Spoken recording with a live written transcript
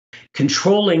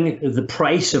controlling the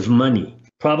price of money,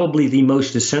 probably the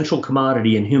most essential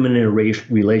commodity in human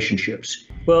relationships.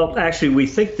 Well, actually, we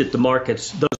think that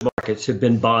those markets have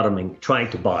been bottoming,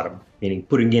 trying to bottom, meaning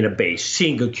putting in a base,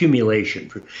 seeing accumulation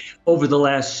over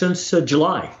the since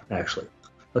July, actually.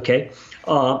 Okay.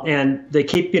 And they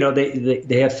keep,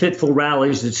 they have fitful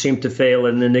rallies that seem to fail,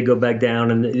 and then they go back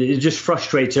down, and it just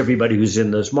frustrates everybody who's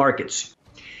in those markets.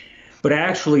 But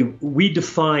actually, we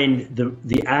define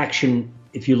the action,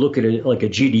 if you look at it like a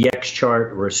GDX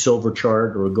chart or a silver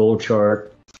chart or a gold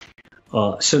chart,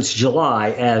 since July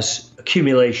as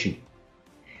accumulation.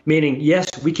 Meaning, yes,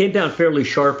 we came down fairly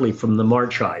sharply from the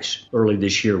March highs early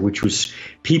this year, which was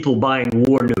people buying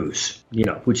war news,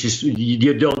 which is,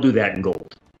 you don't do that in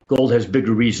gold. Gold has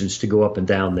bigger reasons to go up and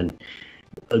down than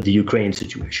the Ukraine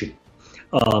situation.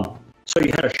 So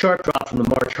you had a sharp drop from the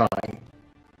March high.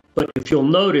 But if you'll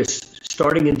notice,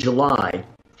 starting in July,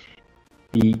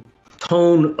 the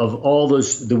tone of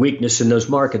the weakness in those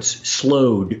markets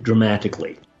slowed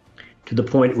dramatically to the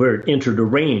point where it entered a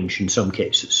range in some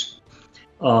cases.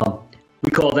 We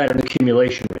call that an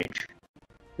accumulation range.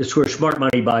 It's where smart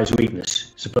money buys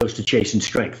weakness as opposed to chasing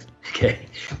strength, okay?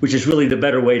 Which is really the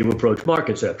better way to approach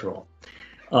markets after all.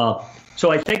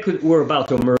 So I think we're about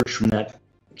to emerge from that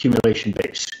accumulation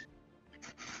base.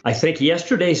 I think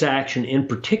yesterday's action in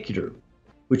particular,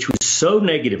 which was so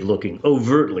negative looking,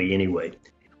 overtly anyway,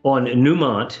 on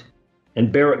Newmont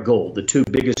and Barrick Gold, the two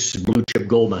biggest blue chip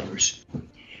gold miners,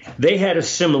 they had a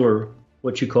similar,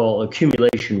 what you call,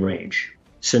 accumulation range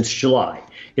since July.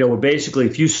 Where basically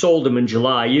if you sold them in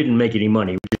July, you didn't make any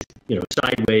money,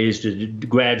 sideways to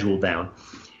gradual down.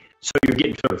 So you're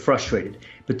getting sort of frustrated.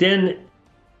 But then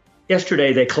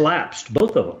yesterday they collapsed,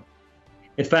 both of them.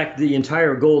 In fact, the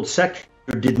entire gold sector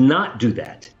did not do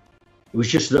that. It was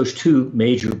just those two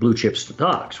major blue chip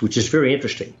stocks, which is very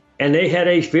interesting. And they had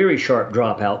a very sharp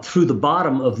dropout through the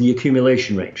bottom of the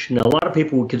accumulation range. Now, a lot of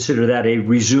people would consider that a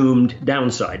resumed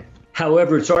downside.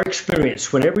 However, it's our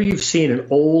experience, whenever you've seen an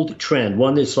old trend,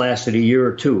 one that's lasted a year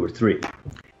or two or three, in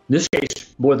this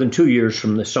case, more than 2 years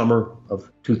from the summer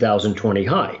of 2020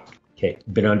 high, okay,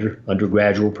 been under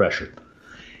gradual pressure.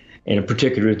 And in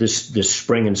particular, this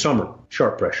spring and summer,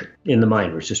 sharp pressure in the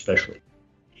miners especially.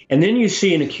 And then you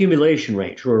see an accumulation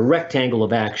range or a rectangle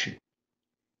of action.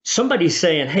 Somebody's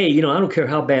saying, hey, I don't care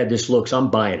how bad this looks,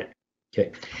 I'm buying it.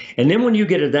 Okay. And then when you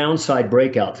get a downside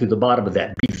breakout through the bottom of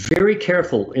that, be very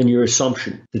careful in your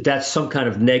assumption that that's some kind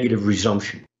of negative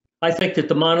resumption. I think that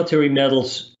the monetary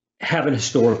metals have an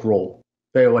historic role.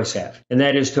 They always have. And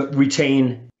that is to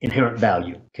retain inherent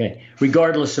value, okay,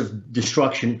 regardless of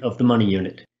destruction of the money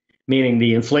unit, meaning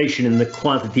the inflation in the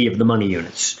quantity of the money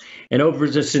units. And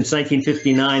since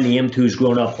 1959, the M2 has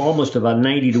grown up almost about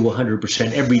 90 to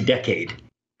 100% every decade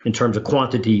in terms of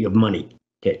quantity of money.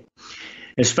 Okay.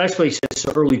 Especially since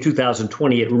early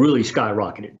 2020, it really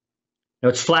skyrocketed. Now,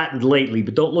 it's flattened lately,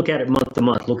 but don't look at it month to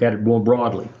month. Look at it more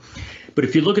broadly. But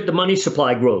if you look at the money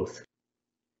supply growth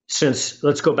since,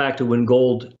 let's go back to when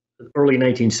gold, early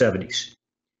 1970s.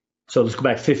 So let's go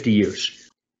back 50 years.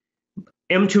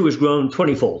 M2 has grown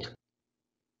 20-fold.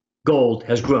 Gold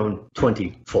has grown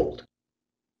 20-fold.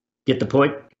 Get the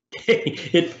point?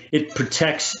 It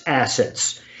protects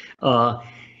assets. And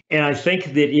I think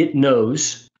that it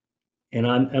knows, and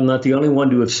I'm not the only one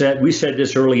to have said, we said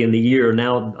this early in the year.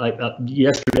 Now,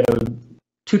 yesterday,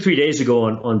 2-3 days ago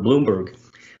on Bloomberg,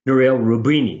 Nouriel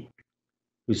Roubini,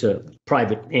 who's a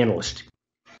private analyst,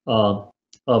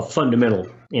 a fundamental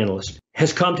analyst,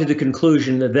 has come to the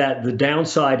conclusion that the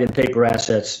downside in paper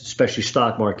assets, especially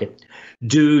stock market,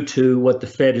 due to what the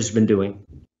Fed has been doing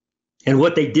and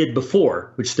what they did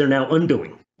before, which they're now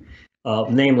undoing,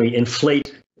 namely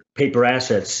inflate paper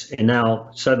assets. And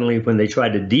now suddenly when they try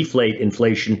to deflate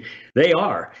inflation, they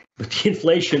are. But the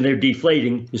inflation they're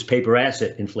deflating is paper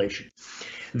asset inflation.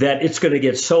 That it's going to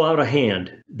get so out of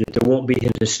hand that there won't be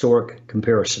an historic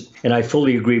comparison. And I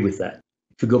fully agree with that.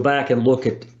 If you go back and look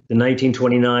at the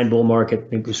 1929 bull market,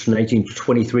 it was from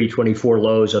 1923, 24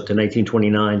 lows up to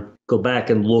 1929. Go back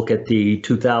and look at the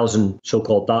 2000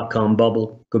 so-called dot-com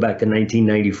bubble. Go back to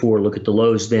 1994, look at the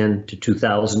lows then to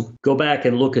 2000. Go back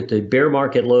and look at the bear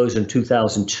market lows in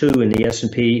 2002 in the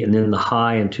S&P and then the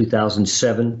high in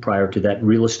 2007 prior to that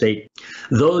real estate.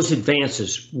 Those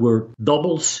advances were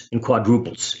doubles and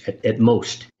quadruples at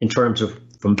most in terms of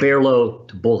from bear low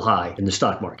to bull high in the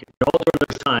stock market. All during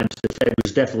those times, the Fed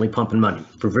was definitely pumping money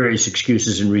for various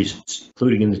excuses and reasons,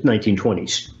 including in the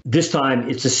 1920s. This time,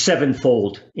 it's a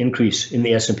 7-fold increase in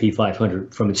the S&P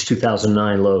 500 from its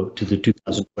 2009 low to the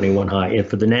 2021 high. And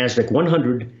for the NASDAQ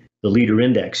 100, the leader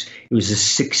index, it was a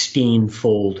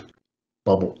 16-fold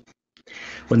bubble.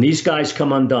 When these guys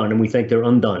come undone, and we think they're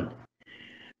undone,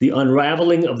 the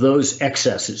unraveling of those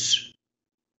excesses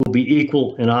will be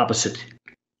equal and opposite,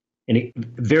 and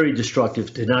very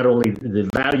destructive to not only the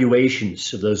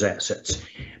valuations of those assets,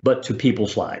 but to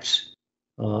people's lives.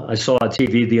 I saw on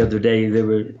TV the other day, they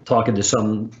were talking to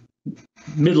some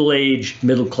middle-aged,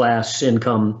 middle-class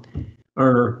income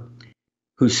earner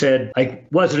who said, I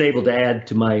wasn't able to add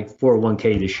to my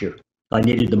 401k this year. I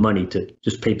needed the money to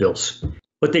just pay bills.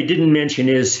 What they didn't mention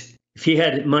is if he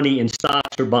had money in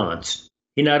stocks or bonds,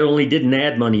 he not only didn't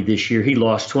add money this year, he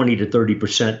lost 20 to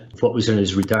 30% of what was in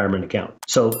his retirement account.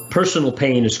 So personal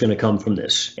pain is going to come from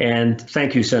this. And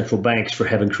thank you, central banks, for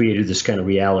having created this kind of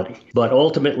reality. But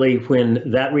ultimately,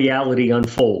 when that reality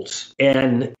unfolds,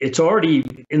 and it's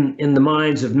already in the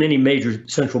minds of many major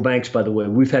central banks, by the way,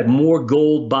 we've had more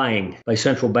gold buying by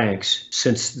central banks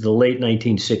since the late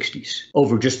 1960s,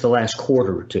 over just the last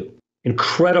quarter or two.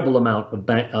 Incredible amount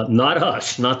of not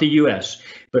us, not the U.S.,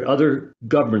 but other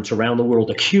governments around the world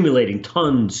accumulating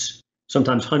tons,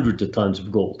 sometimes hundreds of tons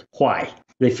of gold. Why?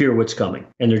 They fear what's coming,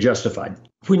 and they're justified.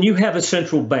 When you have a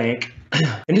central bank,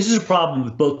 and this is a problem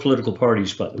with both political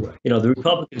parties, by the way. You know, the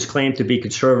Republicans claim to be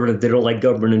conservative. They don't like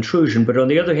government intrusion. But on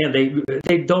the other hand,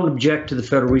 they don't object to the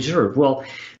Federal Reserve. Well,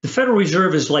 the Federal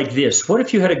Reserve is like this. What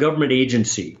if you had a government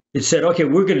agency that said, OK,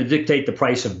 we're going to dictate the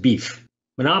price of beef?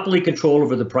 Monopoly control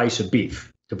over the price of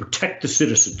beef to protect the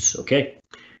citizens, okay?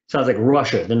 Sounds like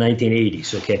Russia in the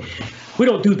 1980s, okay? We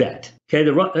don't do that, okay?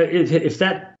 If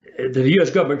the U.S.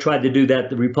 government tried to do that,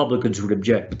 the Republicans would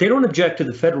object. But they don't object to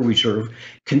the Federal Reserve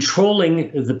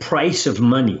controlling the price of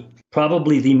money.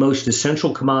 Probably the most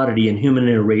essential commodity in human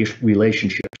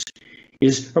relationships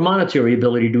is our monetary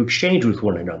ability to exchange with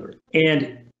one another.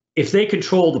 And if they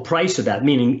control the price of that,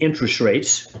 meaning interest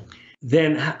rates,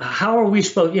 then how are we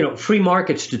supposed, free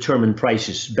markets determine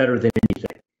prices better than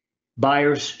anything.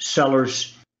 Buyers,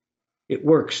 sellers, it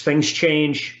works. Things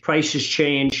change, prices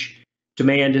change,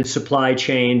 demand and supply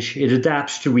change. It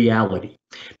adapts to reality.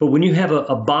 But when you have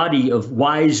a body of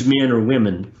wise men or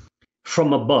women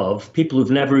from above, people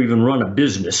who've never even run a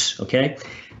business, okay,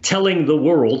 telling the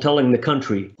world, telling the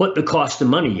country what the cost of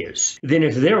money is, then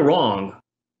if they're wrong,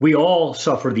 we all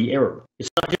suffer the error. It's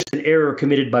not just an error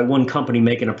committed by one company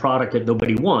making a product that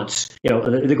nobody wants. They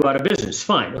go out of business.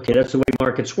 Fine. Okay, that's the way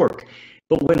markets work.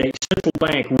 But when a central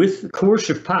bank with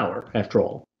coercive power, after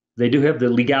all, they do have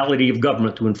the legality of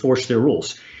government to enforce their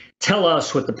rules, tell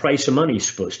us what the price of money is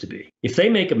supposed to be. If they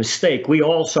make a mistake, we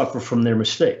all suffer from their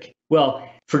mistake. Well,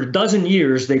 for a dozen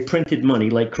years, they printed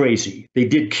money like crazy. They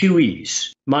did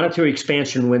QEs. Monetary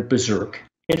expansion went berserk.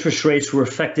 Interest rates were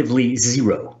effectively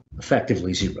zero.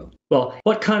 Well,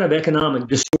 what kind of economic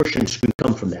distortions can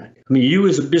come from that? I mean, you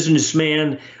as a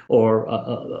businessman or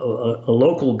a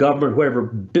local government,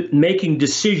 whatever, making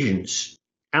decisions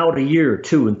out a year,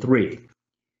 2 and 3.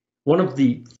 One of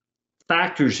the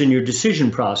factors in your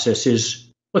decision process is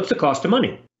what's the cost of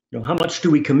money? How much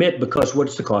do we commit because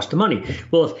what's the cost of money?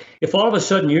 Well, if all of a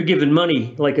sudden you're giving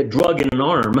money like a drug in an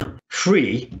arm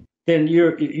free, then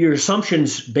your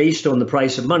assumptions based on the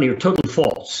price of money are totally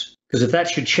false. Because if that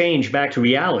should change back to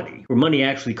reality, where money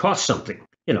actually costs something,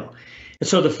 And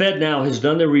so the Fed now has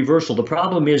done their reversal. The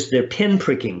problem is their pin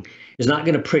pricking is not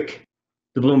going to prick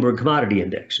the Bloomberg Commodity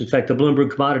Index. In fact, the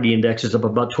Bloomberg Commodity Index is up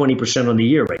about 20% on the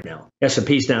year right now.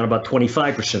 S&P's down about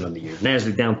 25% on the year.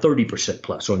 Nasdaq down 30%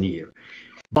 plus on the year.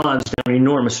 Bonds down an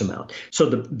enormous amount. So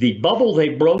the bubble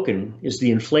they've broken is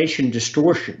the inflation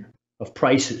distortion of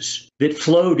prices that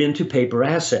flowed into paper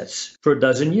assets for a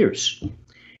dozen years.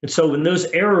 And so when those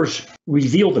errors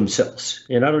reveal themselves,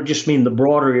 and I don't just mean the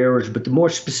broader errors, but the more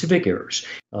specific errors,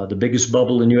 the biggest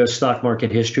bubble in U.S. stock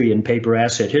market history and paper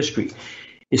asset history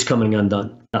is coming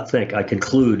undone. I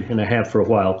conclude, and I have for a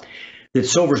while, that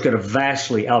silver's going to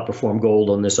vastly outperform gold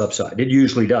on this upside. It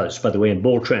usually does. By the way, in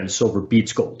bull trends, silver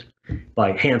beats gold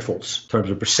by handfuls in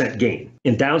terms of percent gain.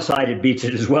 In downside, it beats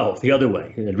it as well the other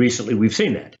way. And recently, we've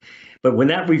seen that. But when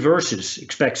that reverses,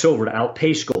 expect silver to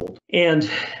outpace gold. And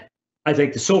I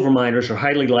think the silver miners are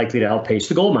highly likely to outpace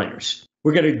the gold miners.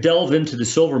 We're going to delve into the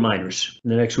silver miners in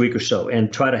the next week or so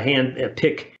and try to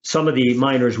pick some of the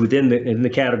miners within the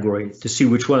category to see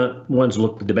which ones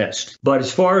look the best. But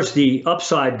as far as the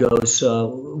upside goes,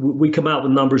 we come out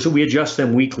with numbers. We adjust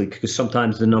them weekly because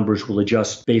sometimes the numbers will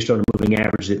adjust based on a moving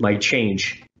average that might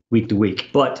change week to week.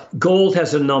 But gold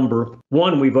has a number.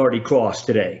 One we've already crossed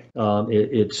today.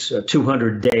 It's a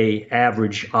 200-day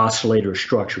average oscillator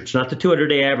structure. It's not the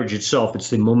 200-day average itself. It's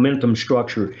the momentum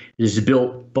structure that is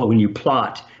built but when you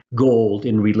plot gold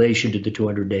in relation to the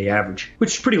 200-day average,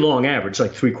 which is a pretty long average,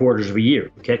 like 3/4 of a year.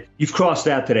 Okay, you've crossed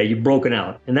that today. You've broken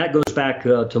out, and that goes back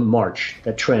to March.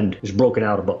 That trend is broken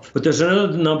out above. But there's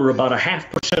another number about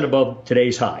 0.5% above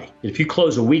today's high. If you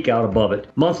close a week out above it,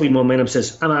 monthly momentum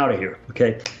says I'm out of here.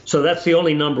 Okay, so that's the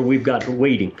only number we've got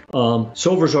waiting.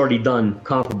 Silver's already done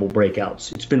comparable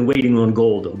breakouts. It's been waiting on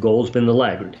gold, though. Gold's been the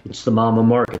laggard. It's the mama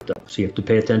market, though, so you have to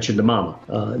pay attention to mama.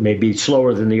 It may be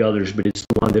slower than the others, but it's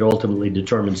the one that ultimately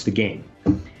determines the game.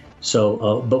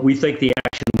 So, but we think the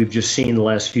action we've just seen the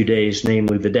last few days,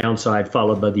 namely the downside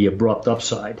followed by the abrupt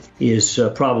upside, is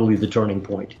probably the turning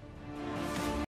point.